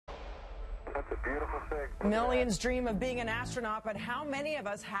That's a beautiful thing. Millions dream of being an astronaut, but how many of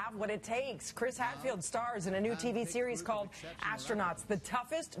us have what it takes? Chris Hadfield stars in a new TV series called Astronauts, the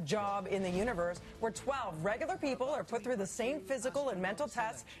toughest job in the universe, where 12 regular people are put through the same physical and mental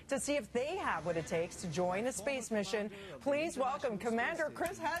tests to see if they have what it takes to join a space mission. Please welcome Commander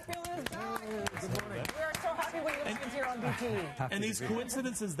Chris Hadfield is back. We are so happy when you listen here on BT. And these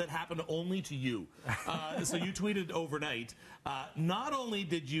coincidences that happen only to you. So you tweeted overnight, not only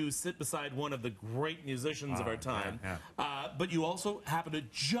did you sit beside one of the great musicians of our time, but you also happened to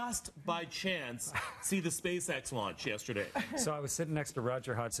just by chance see the SpaceX launch yesterday. So I was sitting next to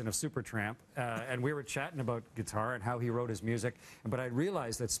Roger Hodgson of Supertramp, and we were chatting about guitar and how he wrote his music. But I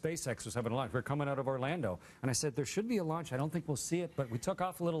realized that SpaceX was having a launch. We were coming out of Orlando, and I said, there should be a launch. I don't think we'll see it, but we took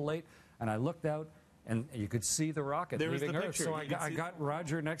off a little late, and I looked out, and you could see the rocket leaving Earth. So I got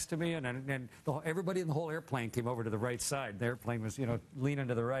Roger next to me, and everybody in the whole airplane came over to the right side. The airplane was, leaning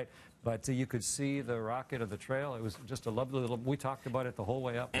to the right. But you could see the rocket of the trail. It was just a lovely little... We talked about it the whole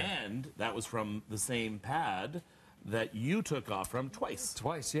way up. And that was from the same pad that you took off from twice.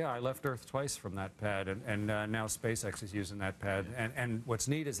 Twice, yeah. I left Earth twice from that pad, and now SpaceX is using that pad. And what's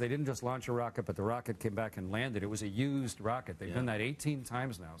neat is they didn't just launch a rocket, but the rocket came back and landed. It was a used rocket. They've done that 18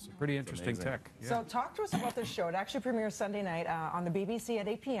 times now, so pretty interesting tech. Yeah. So talk to us about this show. It actually premieres Sunday night on the BBC at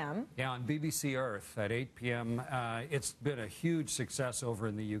 8 p.m. Yeah, on BBC Earth at 8 p.m. It's been a huge success over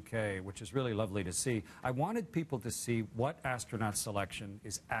in the UK, which is really lovely to see. I wanted people to see what astronaut selection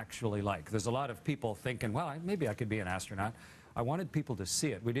is actually like. There's a lot of people thinking, well, maybe I could be an astronaut. I wanted people to see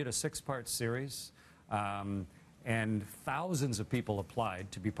it. We did a 6-part series, and thousands of people applied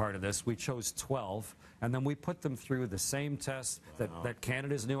to be part of this. We chose 12, and then we put them through the same tests that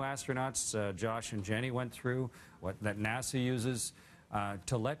Canada's new astronauts, Josh and Jenny, went through, that NASA uses,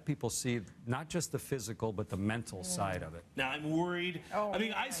 to let people see not just the physical, but the mental side of it. Now, I'm worried.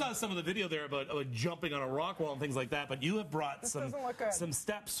 I saw some of the video there about jumping on a rock wall and things like that, but you have brought some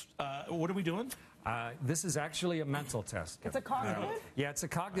steps. What are we doing? This is actually a mental test. It's a cognitive? Yeah, it's a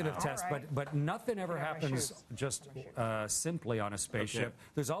cognitive test, but nothing ever happens just simply on a spaceship. Okay.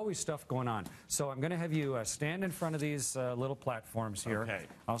 There's always stuff going on. So I'm going to have you stand in front of these little platforms here. Okay.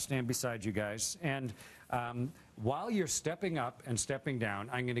 I'll stand beside you guys. And while you're stepping up and stepping down,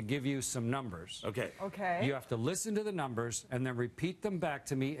 I'm going to give you some numbers. Okay. Okay. You have to listen to the numbers and then repeat them back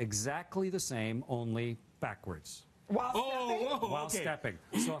to me exactly the same, only backwards. While stepping.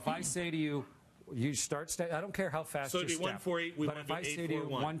 So if I say to you, you start I don't care how fast you step. So it'd be 1, 4, 8. But if I say to you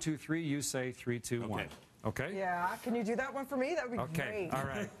 1, 2, 3, you say 3, 2, 1. Okay? Yeah. Can you do that one for me? That would be great. All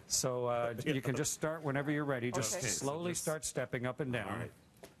right. So you can just start whenever you're ready. Just slowly start stepping up and down. All right.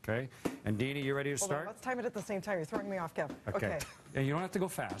 Okay? And Dina, you ready to start? Let's time it at the same time. You're throwing me off, Kev. Okay. And you don't have to go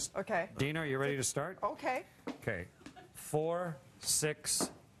fast. Okay. Dina, are you ready to start? Okay. Okay. 4, 6,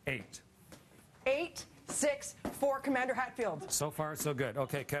 8. 8, 6, 4, Commander Hadfield. So far, so good.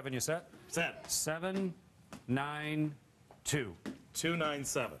 Okay, Kevin, you set? Set. 7, 9, 2. 2, 9,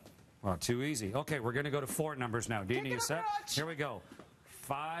 7. Well, too easy. Okay, we're going to go to 4 numbers now. Dina, you set? Here we go.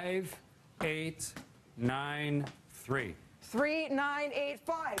 5, 8, 9, 3. 3, 9, 8,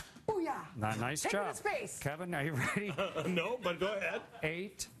 5. Booyah! Nice job. Take it to space. Kevin, are you ready? No, but go ahead.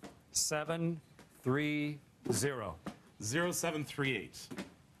 8, 7, 3, 0. 0, 7, 3, 8.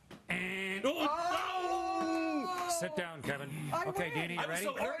 And sit down, Kevin. Okay, Dina, you ready?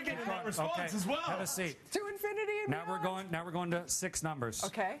 I'm so arrogant in that response as well. Have a seat. To infinity and beyond. Now we're going to 6 numbers.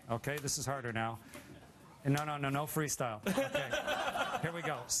 Okay. Okay, this is harder now. No freestyle. Okay. Here we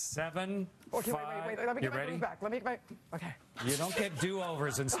go. 7, 5. Wait. Let me get my back. Let me get my... Okay. You don't get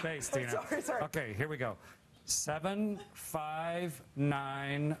do-overs in space, Dina. Sorry. Okay, here we go. 7, 5,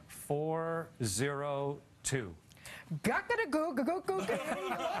 9, 4, 0, 2. You lost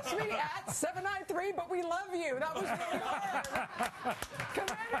me at 793, but we love you. That was really hard.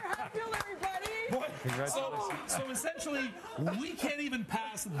 Commander Hadfield, everybody. So essentially, we can't even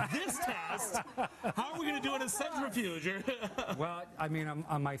pass this test. How are we going to do it as centrifuge? Well, I mean,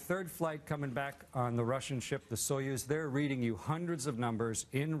 on my 3rd flight coming back on the Russian ship, the Soyuz, they're reading you hundreds of numbers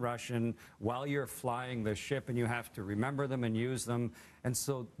in Russian while you're flying the ship, and you have to remember them and use them. And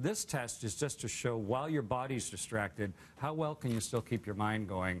so this test is just to show, while your body's distracted, how well can you still keep your mind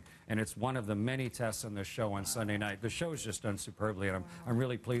going? And it's one of the many tests on the show on Sunday night. The show's just done superbly, and I'm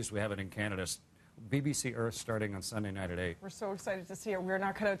really pleased we have it in Canada. BBC Earth starting on Sunday night at 8. We're so excited to see it. We're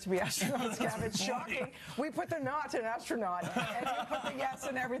not cut out to be astronauts, Gavin. It's shocking. We put the not in astronaut, and you put the yes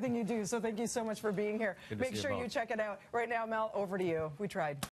in everything you do. So thank you so much for being here. Make sure you check it out. Right now, Mel, over to you. We tried.